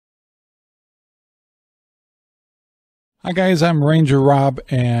Hi guys, I'm RangerRob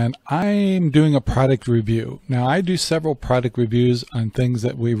and I'm doing a product review. Now I do several product reviews on things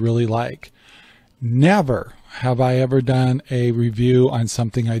that we really like. Never have I ever done a review on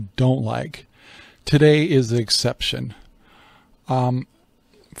something I don't like. Today is the exception.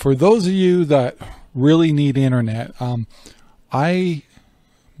 For those of you that really need internet, I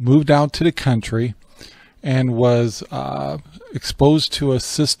moved out to the country and was exposed to a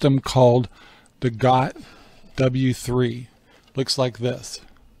system called the GotW3. Looks like this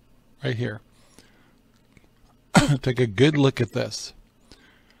right here. Take a good look at this.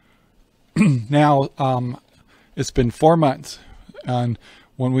 Now it's been 4 months, and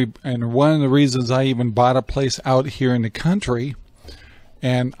one of the reasons I even bought a place out here in the country,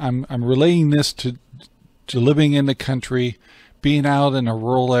 and I'm relating this to living in the country, being out in a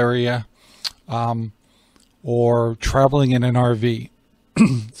rural area, or traveling in an RV.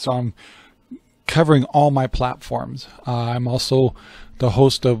 So I'm covering all my platforms. I'm also the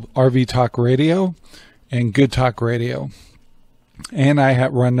host of RV Talk Radio and Good Talk Radio, and I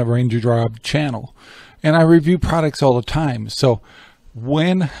run the RangerRob channel, and I review products all the time. So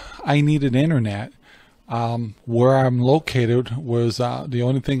when I needed internet, where I'm located was the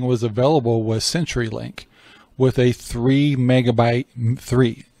only thing that was available was CenturyLink with a 3 megabyte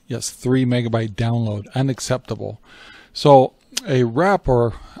download. Unacceptable. So a rep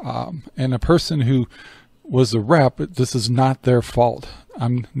and a person who was a rep, this is not their fault.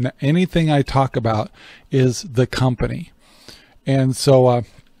 Anything I talk about is the company. And so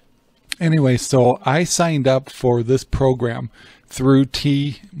anyway, so I signed up for this program through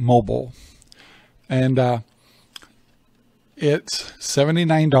T-Mobile, and it's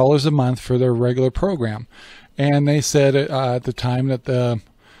 $79 a month for their regular program. And they said at the time that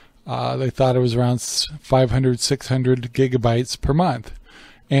they thought it was around 500, 600 gigabytes per month.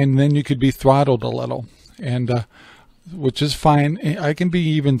 And then you could be throttled a little, and which is fine. I can be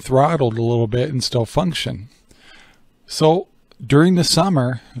even throttled a little bit and still function. So during the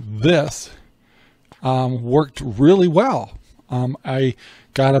summer, this worked really well. I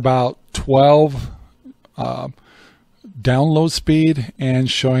got about 12 download speed and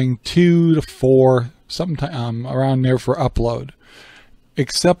showing 2 to 4, sometime around there for upload.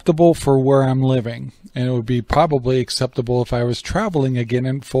 Acceptable for where I'm living, and it would be probably acceptable if I was traveling again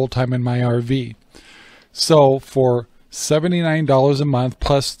in full-time in my RV. So for $79 a month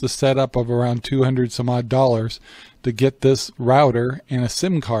plus the setup of around $200 some odd to get this router and a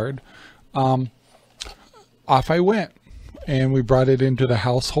SIM card, off I went, and we brought it into the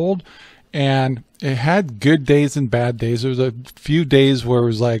household, and it had good days and bad days. There was a few days where it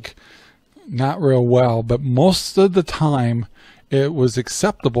was like not real well, but most of the time it was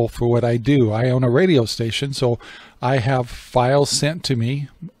acceptable for what I do. I own a radio station, so I have files sent to me,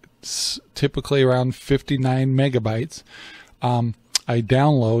 typically around 59 megabytes. I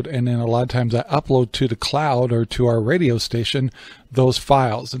download, and then a lot of times I upload to the cloud or to our radio station those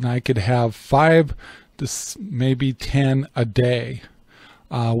files, and I could have 5 to maybe 10 a day.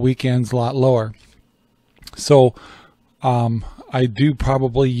 Weekends a lot lower. So I do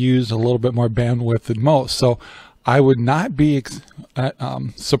probably use a little bit more bandwidth than most. So I would not be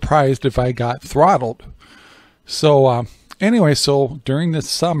surprised if I got throttled. So anyway, so during this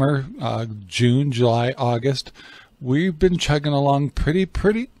summer, June, July, August, we've been chugging along pretty,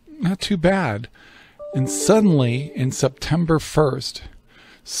 not too bad. And suddenly, in September 1st,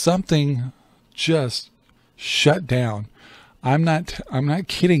 something just shut down. I'm not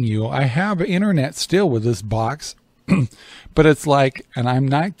kidding you. I have internet still with this box, but it's like, and I'm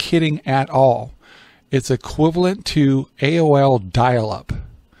not kidding at all, it's equivalent to AOL dial-up.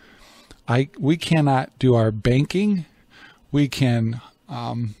 We cannot do our banking. We can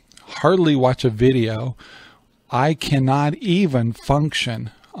hardly watch a video. I cannot even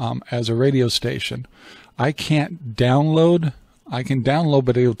function as a radio station. I can't download. I can download,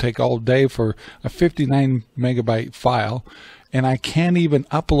 but it'll take all day for a 59 megabyte file, and I can't even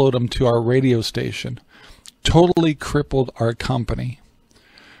upload them to our radio station. Totally crippled our company.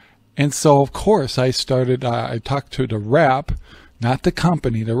 And so, of course, I talked to the rep, not the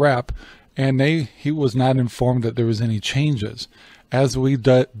company, the rep, and he was not informed that there was any changes. As we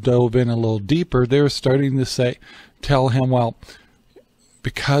dove in a little deeper, they were starting to tell him, well,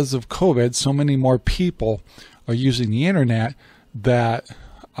 because of COVID, so many more people are using the internet that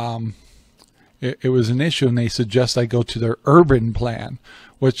it was an issue, and they suggest I go to their urban plan,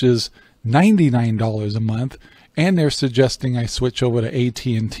 which is $99 a month, and they're suggesting I switch over to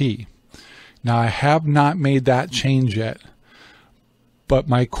AT&T. Now, I have not made that change yet, but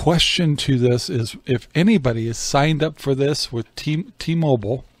my question to this is, if anybody is signed up for this with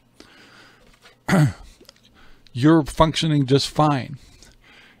T-Mobile, you're functioning just fine.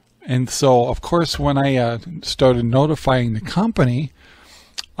 And so, of course, when I started notifying the company,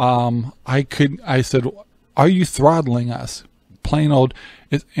 I said, are you throttling us? Plain old,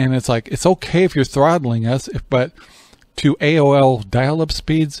 and it's like, it's okay if you're throttling us, but to AOL dial-up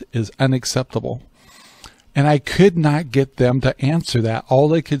speeds is unacceptable. And I could not get them to answer that. All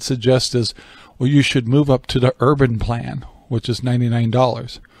they could suggest is, well, you should move up to the urban plan, which is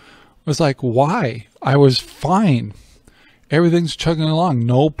 $99. I was like, why? I was fine. Everything's chugging along,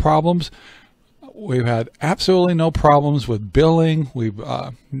 no problems. We've had absolutely no problems with billing. We've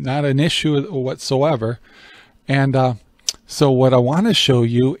not an issue whatsoever. And so what I want to show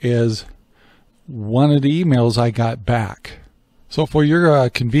you is one of the emails I got back. So for your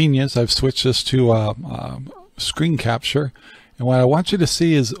convenience, I've switched this to screen capture. And what I want you to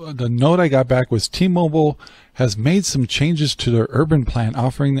see is the note I got back was T-Mobile has made some changes to their urban plan,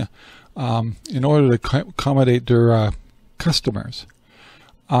 offering in order to accommodate their customers.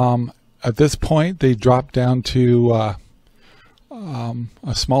 At this point, they dropped down to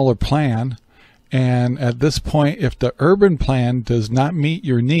a smaller plan. And at this point, if the urban plan does not meet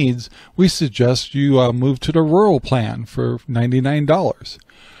your needs, we suggest you move to the rural plan for $99.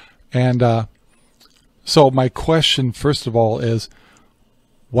 And so my question, first of all, is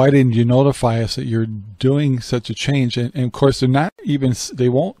why didn't you notify us that you're doing such a change? And of course, they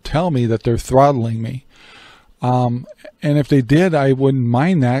won't tell me that they're throttling me. And if they did, I wouldn't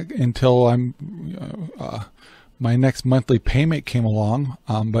mind that until my next monthly payment came along.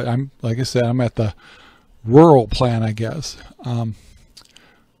 But like I said, I'm at the rural plan, I guess.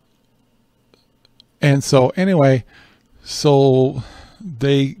 And so anyway, so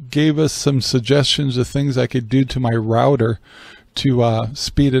they gave us some suggestions of things I could do to my router to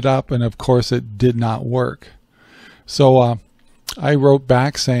speed it up. And of course it did not work. So I wrote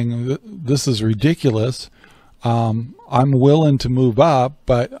back saying, this is ridiculous. I'm willing to move up,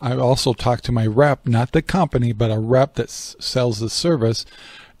 but I also talked to my rep, not the company, but a rep that sells the service,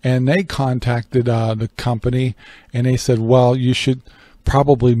 and they contacted the company, and they said, well, you should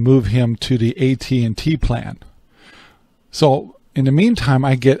probably move him to the AT&T plan. So in the meantime,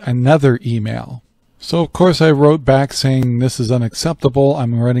 I get another email. So of course I wrote back saying this is unacceptable.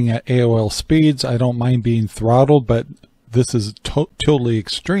 I'm running at AOL speeds. I don't mind being throttled, but this is totally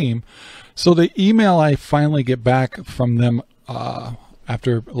extreme. So the email I finally get back from them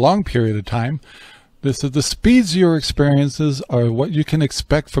after a long period of time, this is the speeds your experiences are what you can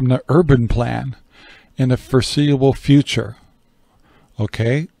expect from the urban plan in the foreseeable future.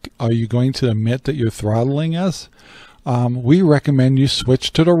 Okay, are you going to admit that you're throttling us? We recommend you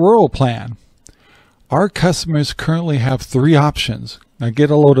switch to the rural plan. Our customers currently have 3 options. Now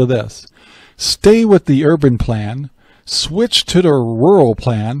get a load of this. Stay with the urban plan, switch to the rural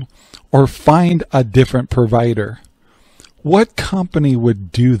plan, or find a different provider. What company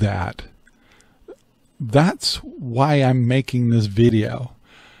would do that? That's why I'm making this video.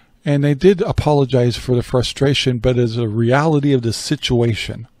 And they did apologize for the frustration, but as a reality of the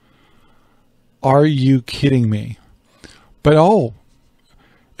situation. Are you kidding me? But oh,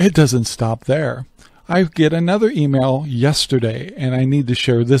 it doesn't stop there. I get another email yesterday, and I need to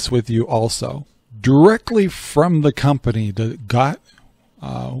share this with you also. Directly from the company, the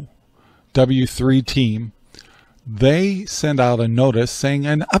GotW3 team, they send out a notice saying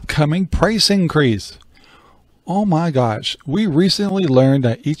an upcoming price increase. Oh my gosh, we recently learned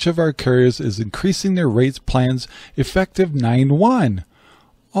that each of our carriers is increasing their rates plans effective 9/1.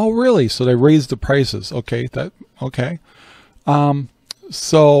 Oh really? So they raised the prices. Okay, okay.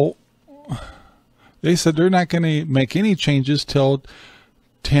 So they said they're not going to make any changes till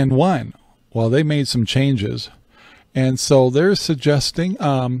 10/1. Well, they made some changes. And so they're suggesting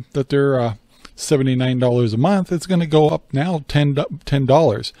that they're $79 a month. It's going to go up now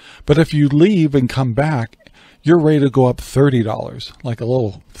 $10. But if you leave and come back, your rate will go up $30, like a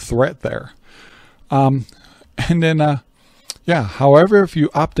little threat there. And then, yeah, however, if you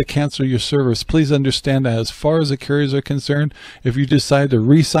opt to cancel your service, please understand that as far as the carriers are concerned, if you decide to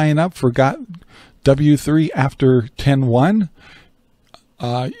re-sign up for GotW3 after 10/1,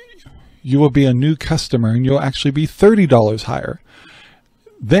 you will be a new customer and you'll actually be $30 higher.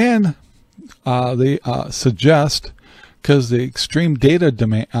 Then they suggest, because the extreme data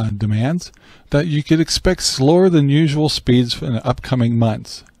demands, that you could expect slower than usual speeds in the upcoming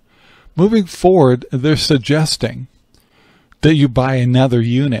months. Moving forward, they're suggesting that you buy another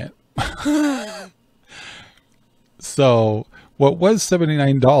unit. So what was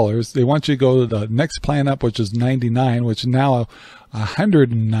 $79, they want you to go to the next plan up, which is $99, which is now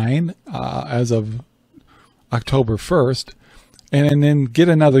 $109 as of October 1st. and then get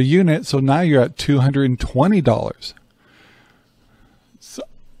another unit. So now you're at $220. So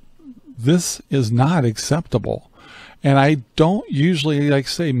this is not acceptable. And I don't usually, like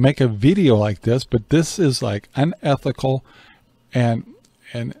say, make a video like this, but this is like unethical and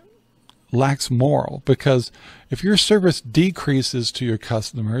lacks moral, because if your service decreases to your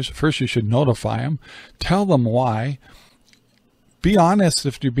customers, first you should notify them, tell them why, be honest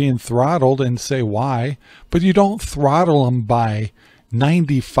if you're being throttled and say why, but you don't throttle them by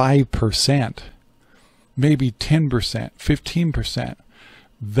 95%, maybe 10%, 15%.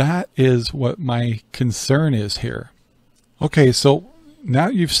 That is what my concern is here. Okay, so now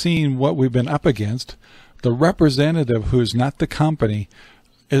you've seen what we've been up against. The representative, who's not the company,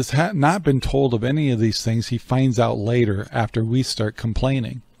 has not been told of any of these things. He finds out later after we start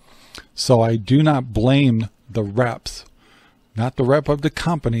complaining. So I do not blame the reps, not the rep of the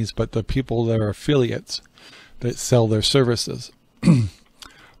companies, but the people that are affiliates that sell their services.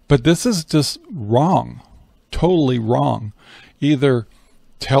 But this is just wrong, totally wrong. Either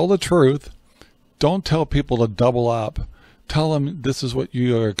tell the truth, don't tell people to double up, tell them this is what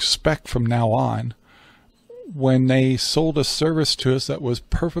you expect from now on. When they sold a service to us that was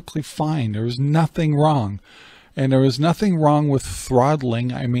perfectly fine, there was nothing wrong. And there was nothing wrong with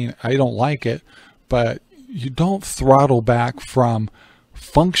throttling. I mean, I don't like it, but you don't throttle back from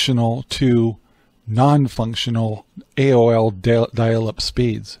functional to non-functional AOL dial-up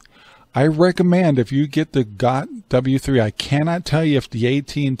speeds. I recommend, if you get the GotW3, I cannot tell you if the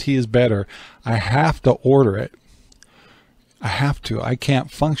AT&T is better. I have to order it. I have to. I can't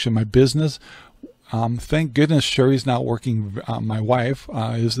function. My business, thank goodness Sherry's not working, my wife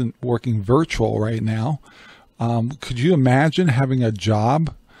isn't working virtual right now. Could you imagine having a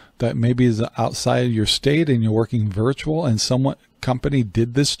job that maybe is outside of your state and you're working virtual and some company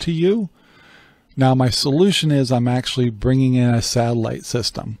did this to you? Now my solution is I'm actually bringing in a satellite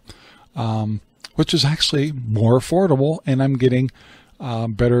system, which is actually more affordable, and I'm getting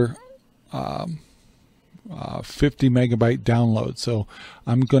better 50 megabyte download. So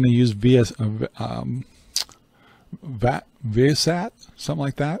I'm going to use Viasat, something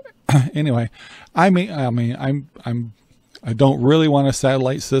like that. Anyway, I don't really want a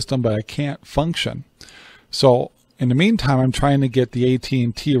satellite system, but I can't function. So in the meantime, I'm trying to get the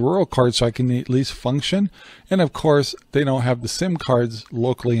AT&T rural card so I can at least function. And of course, they don't have the SIM cards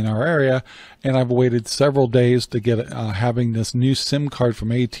locally in our area. And I've waited several days to get having this new SIM card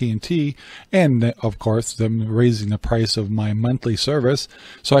from AT&T. And of course, them raising the price of my monthly service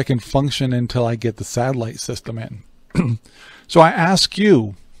so I can function until I get the satellite system in. So I ask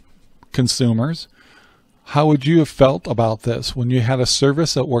you, consumers, how would you have felt about this when you had a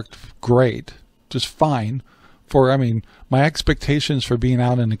service that worked great, just fine? I mean, my expectations for being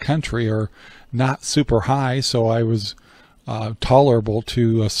out in the country are not super high, so I was tolerable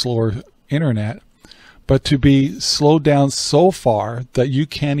to a slower internet. But to be slowed down so far that you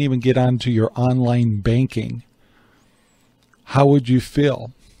can't even get onto your online banking, how would you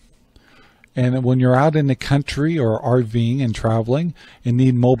feel? And when you're out in the country or RVing and traveling and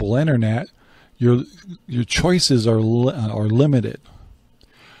need mobile internet, your choices are limited.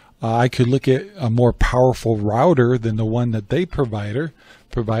 I could look at a more powerful router than the one that they provided.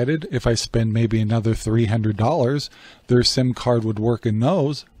 If I spend maybe another $300, their SIM card would work in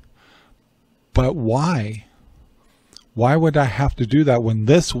those. But why? Why would I have to do that when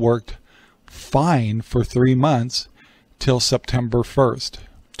this worked fine for 3 months till September 1st,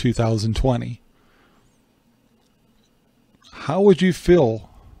 2020? How would you feel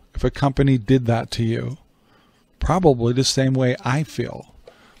if a company did that to you? Probably the same way I feel.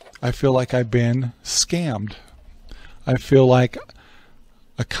 I feel like I've been scammed. I feel like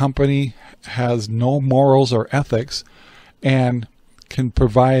a company has no morals or ethics and can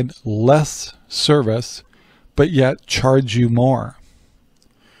provide less service, but yet charge you more.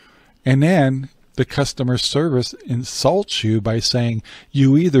 And then the customer service insults you by saying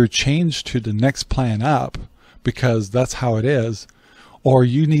you either change to the next plan up because that's how it is, or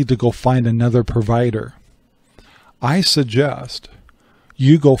you need to go find another provider. I suggest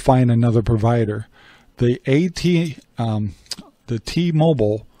you go find another provider. The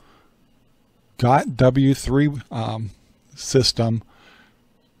T-Mobile GotW3 system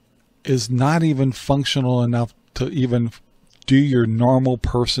is not even functional enough to even do your normal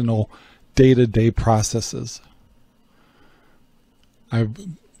personal day-to-day processes. I've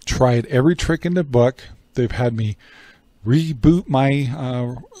tried every trick in the book. They've had me reboot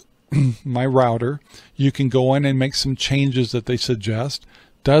my my router. You can go in and make some changes that they suggest.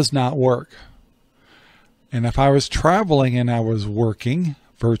 Does not work. And if I was traveling and I was working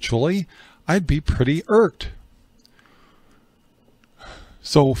virtually, I'd be pretty irked.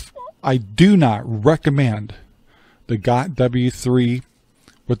 So I do not recommend the GotW3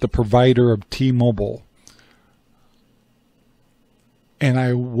 with the provider of T-Mobile. And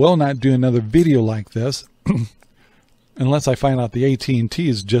I will not do another video like this unless I find out the AT&T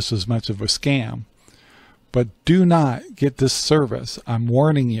is just as much of a scam. But do not get this service. I'm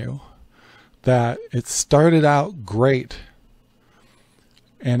warning you that it started out great.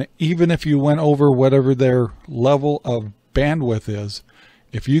 And even if you went over whatever their level of bandwidth is,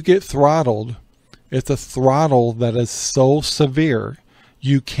 if you get throttled, it's a throttle that is so severe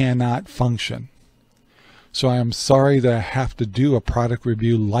you cannot function. So I am sorry that I have to do a product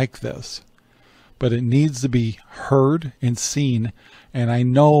review like this, but it needs to be heard and seen. And I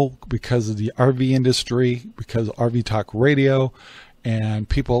know because of the RV industry, because of RV Talk Radio, and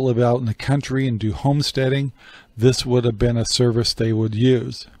people live out in the country and do homesteading, this would have been a service they would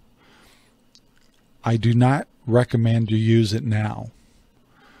use. I do not recommend you use it now.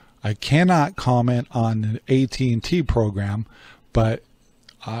 I cannot comment on the AT&T program, but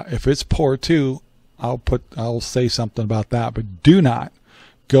if it's poor too, I'll say something about that. But do not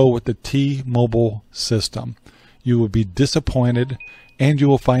go with the T-Mobile system. You will be disappointed, and you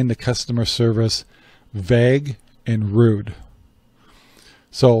will find the customer service vague and rude.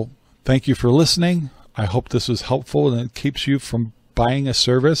 So thank you for listening. I hope this was helpful, and it keeps you from buying a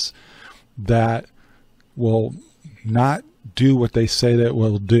service that will not do what they say that it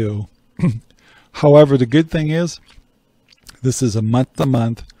will do. However, the good thing is this is a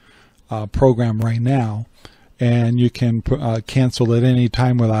month-to-month program right now, and you can cancel at any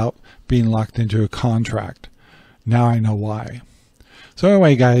time without being locked into a contract. Now I know why. So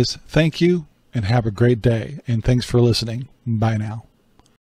anyway, guys, thank you and have a great day, and thanks for listening. Bye now.